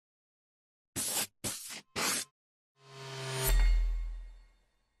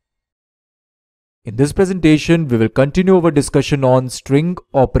In this presentation, we will continue our discussion on string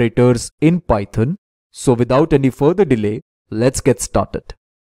operators in Python. So without any further delay, let's get started.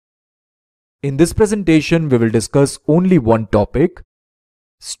 In this presentation, we will discuss only one topic: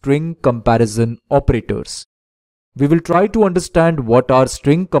 string comparison operators. We will try to understand what are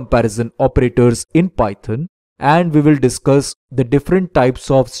string comparison operators in Python, and we will discuss the different types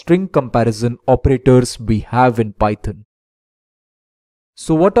of string comparison operators we have in Python.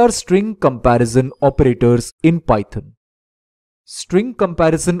 So what are string comparison operators in Python? String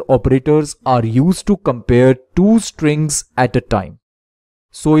comparison operators are used to compare two strings at a time.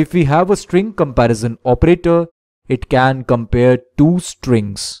 So if we have a string comparison operator, it can compare two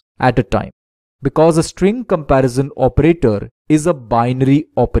strings at a time. Because a string comparison operator is a binary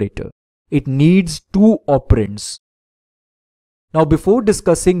operator, it needs two operands. Now before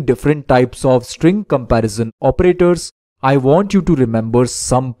discussing different types of string comparison operators, I want you to remember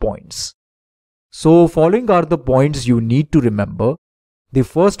some points. So following are the points you need to remember. The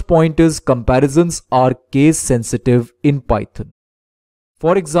first point is comparisons are case sensitive in Python.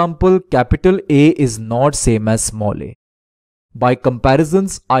 For example, capital A is not same as small a. By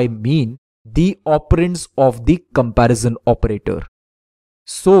comparisons, I mean the operands of the comparison operator.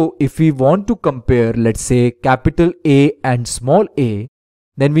 So if we want to compare, let's say, capital A and small a,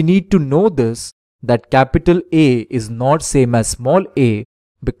 then we need to know this, that capital A is not same as small a,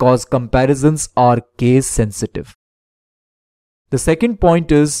 because comparisons are case sensitive. The second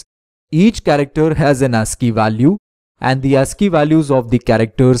point is each character has an ASCII value and the ASCII values of the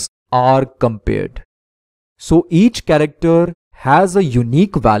characters are compared. So each character has a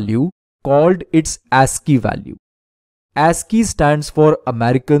unique value called its ASCII value. ASCII stands for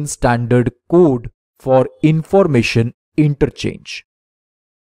American Standard Code for Information Interchange.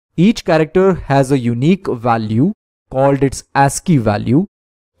 Each character has a unique value called its ASCII value,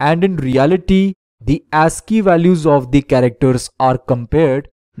 and in reality, the ASCII values of the characters are compared,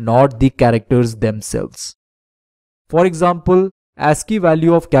 not the characters themselves. For example, ASCII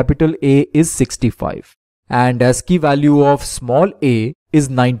value of capital A is 65 and ASCII value of small a is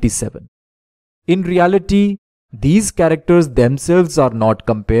 97. In reality, these characters themselves are not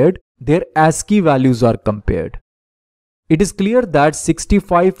compared, their ASCII values are compared. It is clear that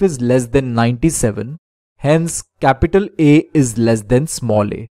 65 is less than 97, hence capital A is less than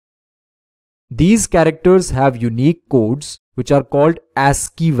small a. These characters have unique codes which are called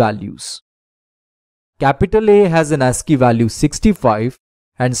ASCII values. Capital A has an ASCII value 65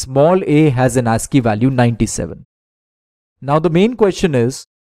 and small a has an ASCII value 97. Now the main question is,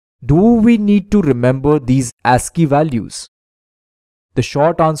 do we need to remember these ASCII values? The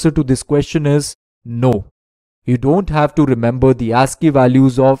short answer to this question is no. You don't have to remember the ASCII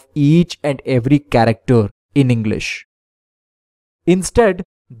values of each and every character in English. Instead,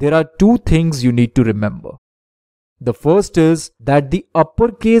 there are two things you need to remember. The first is that the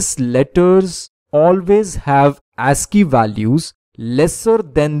uppercase letters always have ASCII values lesser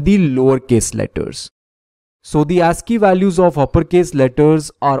than the lowercase letters. So the ASCII values of uppercase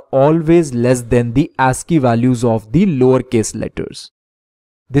letters are always less than the ASCII values of the lowercase letters.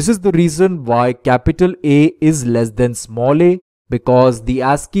 This is the reason why capital A is less than small a, because the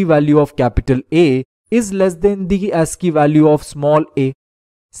ASCII value of capital A is less than the ASCII value of small a.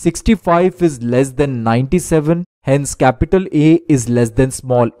 65 is less than 97, hence capital A is less than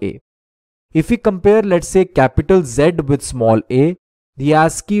small a. If we compare, let's say, capital Z with small a, the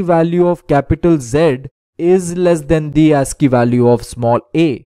ASCII value of capital Z is less than the ASCII value of small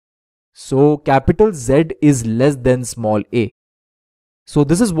a. So capital Z is less than small a. So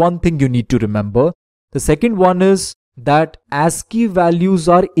this is one thing you need to remember. The second one is that ASCII values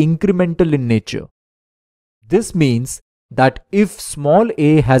are incremental in nature. This means that if small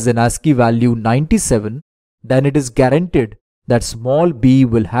a has an ASCII value 97, then it is guaranteed that small b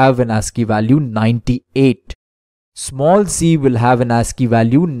will have an ASCII value 98. Small c will have an ASCII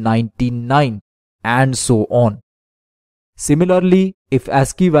value 99, and so on. Similarly, if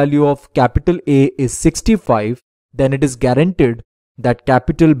ASCII value of capital A is 65, then it is guaranteed that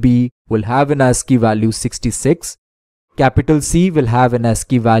capital B will have an ASCII value 66, capital C will have an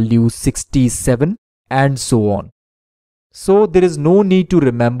ASCII value 67, and so on. So there is no need to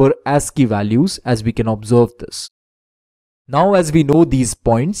remember ASCII values, as we can observe this. Now as we know these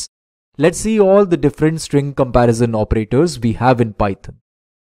points, let's see all the different string comparison operators we have in Python.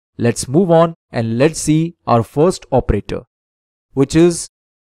 Let's move on and let's see our first operator, which is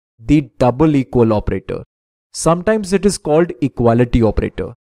the double equal operator. Sometimes it is called equality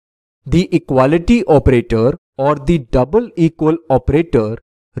operator. The equality operator or the double equal operator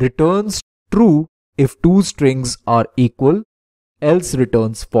returns true if two strings are equal, else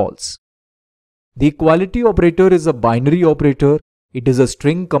returns false. The equality operator is a binary operator. It is a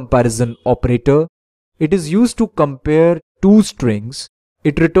string comparison operator. It is used to compare two strings.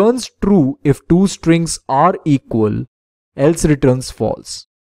 It returns true if two strings are equal, else returns false.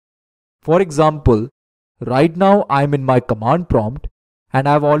 For example, right now I am in my command prompt and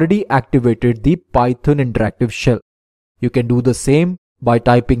I have already activated the Python interactive shell. You can do the same by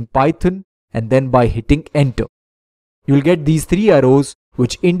typing Python and then by hitting enter. You will get these three arrows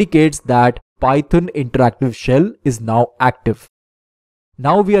which indicates that Python interactive shell is now active.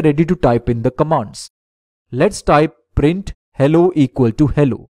 Now we are ready to type in the commands. Let's type print hello equal to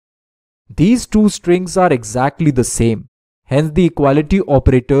hello. These two strings are exactly the same, hence the equality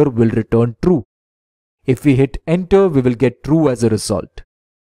operator will return true. If we hit enter, we will get true as a result.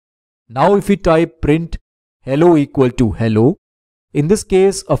 Now if we type print hello equal to hello, in this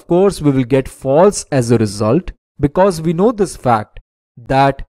case of course we will get false as a result because we know this fact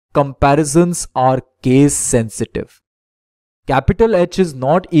that comparisons are case sensitive. Capital H is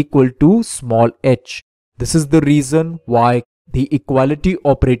not equal to small h. This is the reason why the equality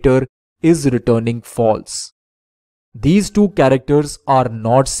operator is returning false. These two characters are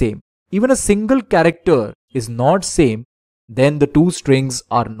not same. Even a single character is not same, then the two strings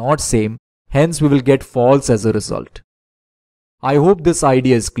are not same, hence we will get false as a result. I hope this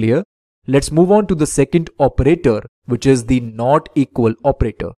idea is clear. Let's move on to the second operator, which is the not equal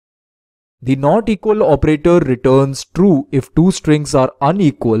operator. The not equal operator returns true if two strings are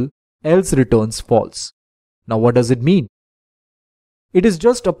unequal, else returns false. Now what does it mean? It is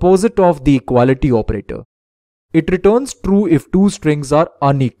just opposite of the equality operator. It returns true if two strings are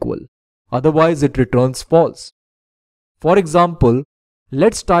unequal. Otherwise it returns false. For example,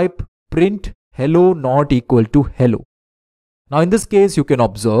 let's type print hello not equal to hello. Now in this case you can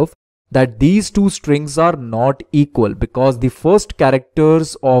observe that these two strings are not equal because the first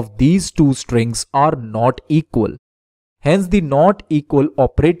characters of these two strings are not equal. Hence the not equal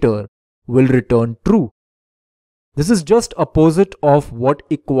operator will return true. This is just opposite of what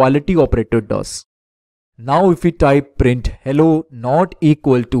equality operator does. Now if we type print hello not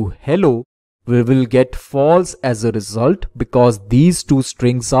equal to hello, we will get false as a result because these two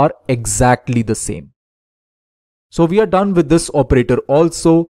strings are exactly the same. So we are done with this operator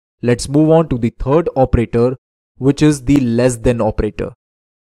also. Let's move on to the third operator, which is the less than operator.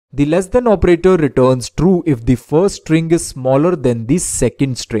 The less than operator returns true if the first string is smaller than the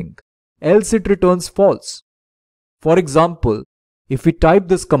second string, else it returns false. For example, if we type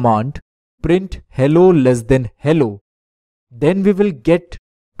this command print hello less than hello, then we will get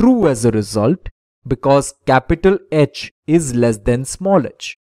true as a result because capital H is less than small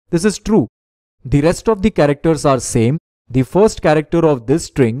h. This is true. The rest of the characters are same. The first character of this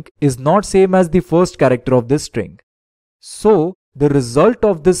string is not same as the first character of this string. So the result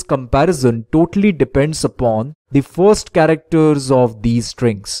of this comparison totally depends upon the first characters of these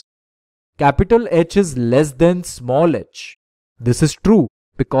strings. Capital H is less than small h. This is true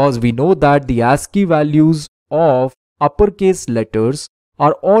because we know that the ASCII values of uppercase letters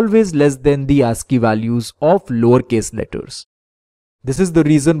are always less than the ASCII values of lowercase letters. This is the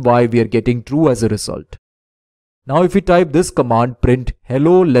reason why we are getting true as a result. Now if we type this command print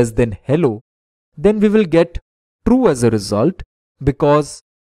hello less than hello, then we will get true as a result because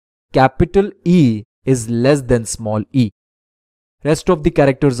capital E is less than small e. Rest of the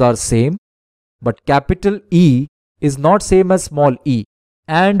characters are same, but capital E is not same as small e,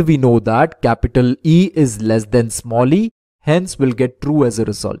 and we know that capital E is less than small e, hence we'll get true as a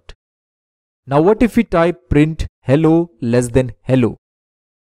result. Now what if we type print hello less than hello?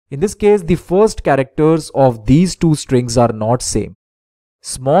 In this case, the first characters of these two strings are not same.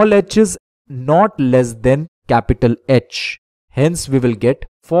 Small h is not less than capital H, hence we will get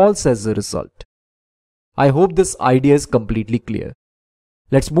false as a result. I hope this idea is completely clear.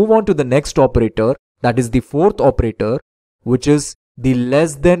 Let's move on to the next operator, that is the fourth operator, which is the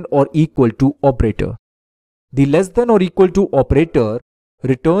less than or equal to operator. The less than or equal to operator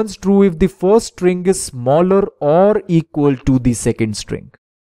returns true if the first string is smaller or equal to the second string.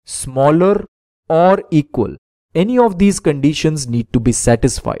 Smaller or equal. Any of these conditions need to be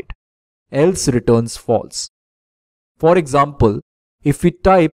satisfied, else returns false. For example, if we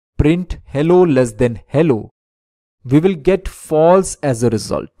type print hello less than hello, we will get false as a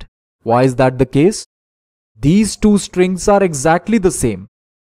result. Why is that the case? These two strings are exactly the same.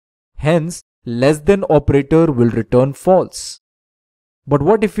 Hence, less than operator will return false. But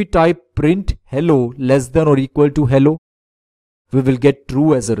what if we type print hello less than or equal to hello? We will get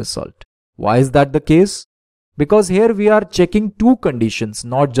true as a result. Why is that the case? Because here we are checking two conditions,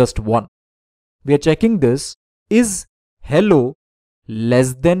 not just one. We are checking this, is hello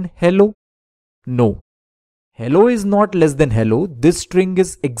less than hello? No. Hello is not less than hello. This string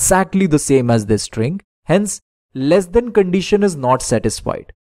is exactly the same as this string. Hence, less than condition is not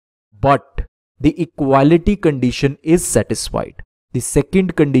satisfied. But the equality condition is satisfied. The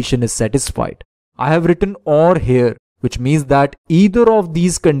second condition is satisfied. I have written OR here, which means that either of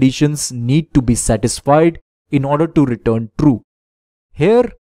these conditions need to be satisfied in order to return true.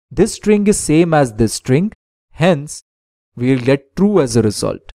 Here, this string is same as this string. Hence, we will get true as a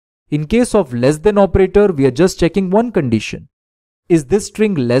result. In case of less than operator, we are just checking one condition. Is this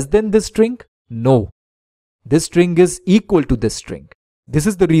string less than this string? No. This string is equal to this string. This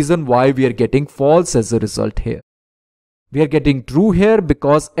is the reason why we are getting false as a result here. We are getting true here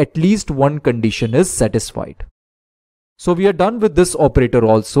because at least one condition is satisfied. So we are done with this operator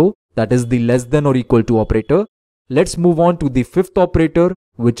also, that is the less than or equal to operator. Let's move on to the fifth operator,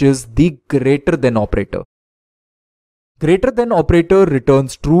 which is the greater than operator. Greater than operator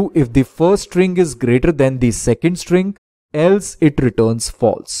returns true if the first string is greater than the second string, else it returns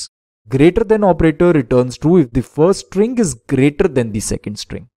false. Greater than operator returns true if the first string is greater than the second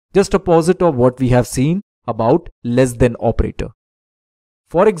string. Just opposite of what we have seen about less than operator.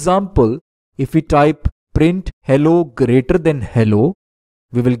 For example, if we type print hello greater than hello,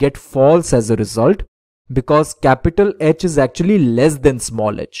 we will get false as a result because capital H is actually less than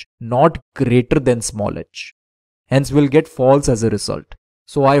small h, not greater than small h. Hence we'll get false as a result.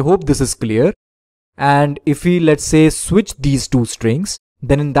 So I hope this is clear. And if we, let's say, switch these two strings,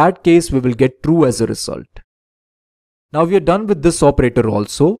 then in that case we will get true as a result. Now we are done with this operator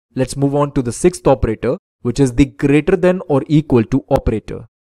also. Let's move on to the sixth operator, which is the greater than or equal to operator.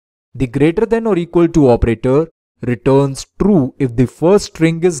 The greater than or equal to operator returns true if the first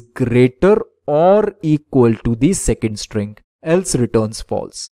string is greater or equal to the second string, else returns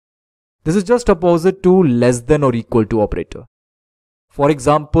false. This is just opposite to less than or equal to operator. For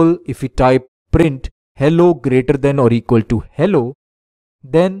example, if we type print hello greater than or equal to hello,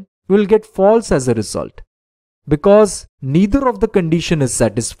 then we will get false as a result because neither of the condition is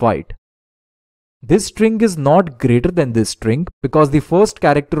satisfied. This string is not greater than this string because the first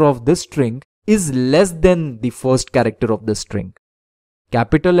character of this string is less than the first character of this string.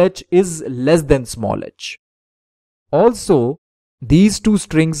 Capital H is less than small h. Also, these two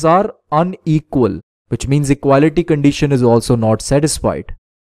strings are unequal, which means equality condition is also not satisfied.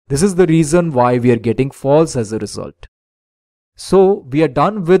 This is the reason why we are getting false as a result. So we are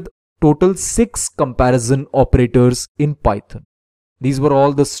done with total 6 comparison operators in Python. These were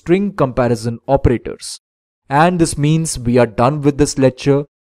all the string comparison operators. And this means we are done with this lecture.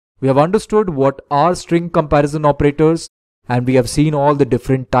 We have understood what are string comparison operators, and we have seen all the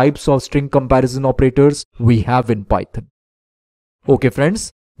different types of string comparison operators we have in Python. Okay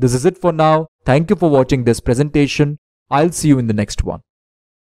friends, this is it for now. Thank you for watching this presentation. I'll see you in the next one.